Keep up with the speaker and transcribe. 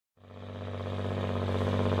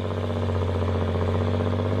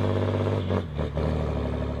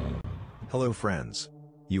Hello friends.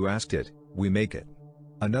 You asked it, we make it.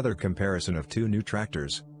 Another comparison of two new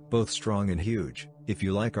tractors, both strong and huge. If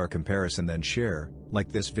you like our comparison, then share, like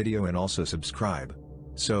this video and also subscribe.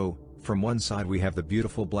 So, from one side we have the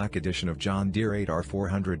beautiful black edition of John Deere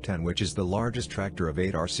 8R410, which is the largest tractor of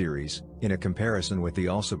 8R series, in a comparison with the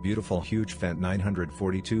also beautiful huge Fendt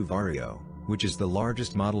 942 Vario, which is the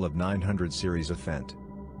largest model of 900 series of Fendt.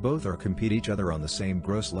 Both are compete each other on the same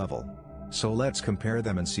gross level. So let's compare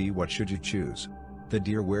them and see what should you choose. The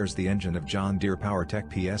Deere wears the engine of John Deere PowerTech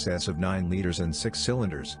PSS of 9 liters and 6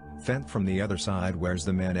 cylinders, Fendt from the other side wears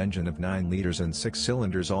the MAN engine of 9 liters and 6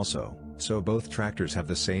 cylinders also, so both tractors have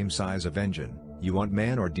the same size of engine. You want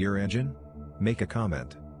MAN or Deere engine? Make a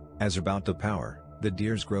comment. As about the power, the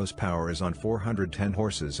Deere's gross power is on 410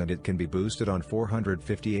 horses and it can be boosted on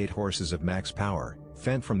 458 horses of max power.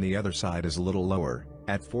 Fendt from the other side is a little lower,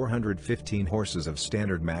 at 415 horses of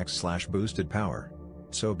standard max/boosted power.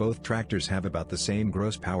 So both tractors have about the same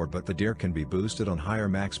gross power, but the Deere can be boosted on higher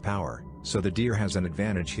max power, so the Deere has an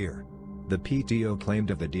advantage here. The PTO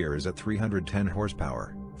claimed of the Deere is at 310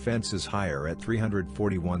 horsepower, Fendt's is higher at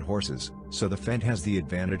 341 horses, so the Fendt has the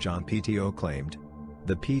advantage on PTO claimed.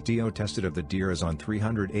 The PTO tested of the Deere is on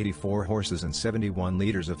 384 horses and 71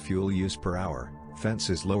 liters of fuel use per hour,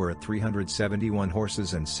 Fendt's is lower at 371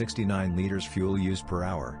 horses and 69 liters fuel use per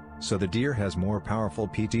hour, so the Deere has more powerful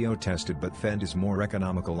PTO tested, but Fendt is more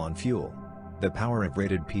economical on fuel. The power of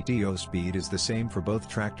rated PTO speed is the same for both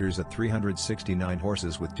tractors at 369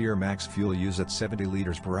 horses, with Deere max fuel use at 70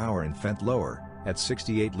 liters per hour and Fendt lower, at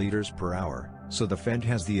 68 liters per hour, so the Fendt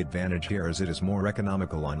has the advantage here as it is more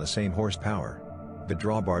economical on the same horsepower. The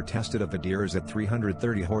drawbar tested of the Deere is at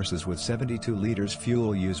 330 horses with 72 liters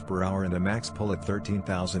fuel use per hour and a max pull at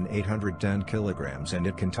 13,810 kilograms, and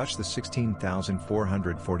it can touch the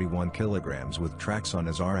 16,441 kilograms with tracks on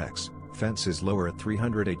as RX. Fendt's is lower at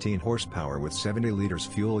 318 horsepower with 70 liters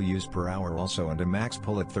fuel use per hour also and a max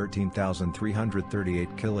pull at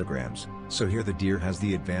 13,338 kilograms, so here the Deere has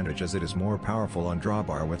the advantage as it is more powerful on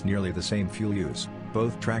drawbar with nearly the same fuel use.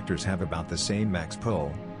 Both tractors have about the same max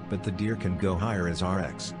pull, but the Deere can go higher as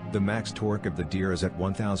RX. The max torque of the Deere is at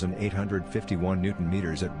 1,851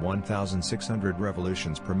 Nm at 1,600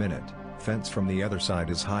 revolutions per minute. Fendt's from the other side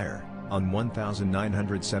is higher, on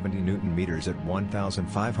 1,970 Nm at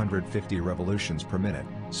 1,550 revolutions per minute,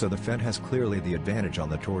 so the Fendt has clearly the advantage on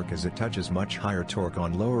the torque as it touches much higher torque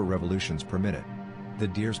on lower revolutions per minute. The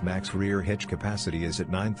Deere's max rear hitch capacity is at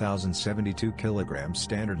 9,072 kg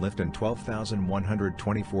standard lift and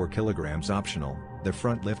 12,124 kg optional. The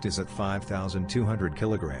front lift is at 5,200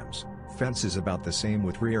 kg. Fendt's is about the same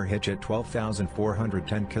with rear hitch at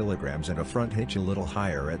 12,410 kg and a front hitch a little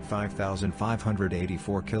higher at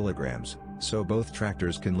 5,584 kg, so both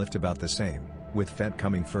tractors can lift about the same, with Fendt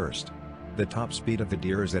coming first. The top speed of the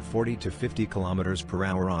Deere is at 40 to 50 km per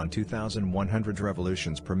hour on 2,100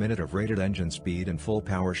 revolutions per minute of rated engine speed and full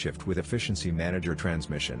power shift with efficiency manager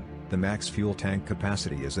transmission. The max fuel tank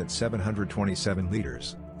capacity is at 727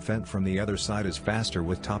 liters. Fendt from the other side is faster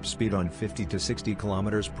with top speed on 50 to 60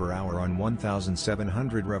 km per hour on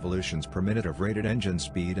 1,700 revolutions per minute of rated engine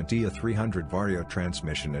speed and a 300 Vario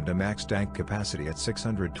transmission and a max tank capacity at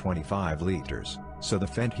 625 liters. So the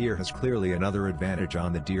Fendt here has clearly another advantage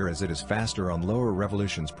on the Deere as it is faster on lower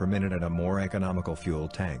revolutions per minute and a more economical fuel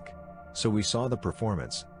tank. So we saw the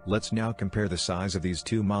performance, let's now compare the size of these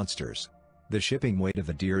two monsters. The shipping weight of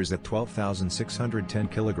the Deere is at 12,610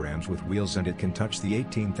 kg with wheels and it can touch the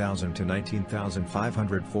 18,000 to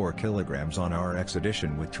 19,504 kg on RX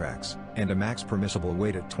edition with tracks, and a max permissible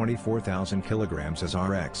weight at 24,000 kg as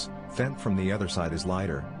RX. Fendt from the other side is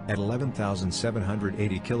lighter, at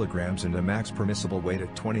 11,780 kg and a max permissible weight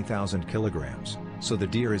at 20,000 kg, so the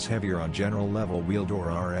Deere is heavier on general level wheeled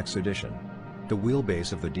or RX edition. The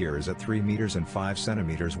wheelbase of the Deere is at 3 meters and 5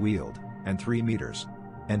 centimeters wheeled, and 3 meters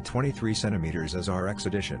and 23 centimeters as RX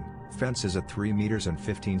edition. Fendt's is at 3 meters and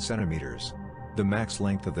 15 centimeters. The max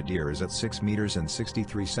length of the Deere is at 6 meters and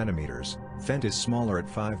 63 centimeters. Fendt is smaller at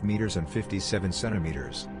 5 meters and 57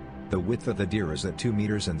 centimeters. The width of the Deere is at 2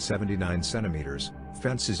 meters and 79 centimeters.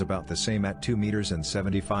 Fendt's is about the same at 2 meters and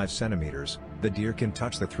 75 centimeters. The Deere can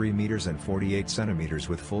touch the 3 meters and 48 centimeters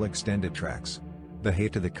with full extended tracks. The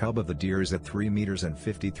height of the cub of the Deere is at 3 meters and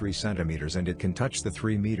 53 centimeters and it can touch the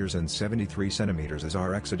 3 meters and 73 centimeters as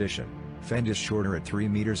RX edition. Fendt is shorter at 3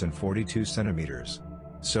 meters and 42 centimeters.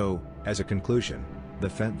 So, as a conclusion, the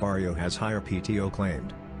Fendt Vario has higher PTO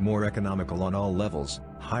claimed, more economical on all levels,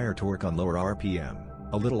 higher torque on lower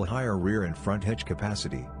RPM, a little higher rear and front hitch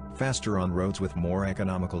capacity, faster on roads with more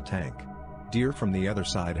economical tank. Deere from the other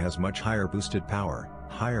side has much higher boosted power,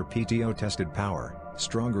 higher PTO tested power,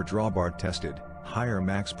 stronger drawbar tested, higher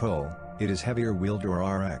max pull, It is heavier wheeled or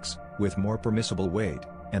RX, with more permissible weight,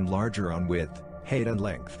 and larger on width, height and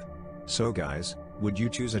length. So guys, would you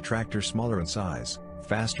choose a tractor smaller in size,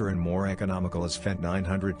 faster and more economical as Fendt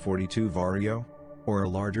 942 Vario? Or a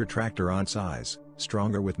larger tractor on size,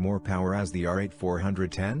 stronger with more power as the R8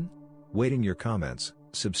 410? Waiting your comments,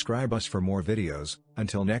 subscribe us for more videos.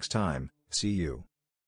 Until next time, see you.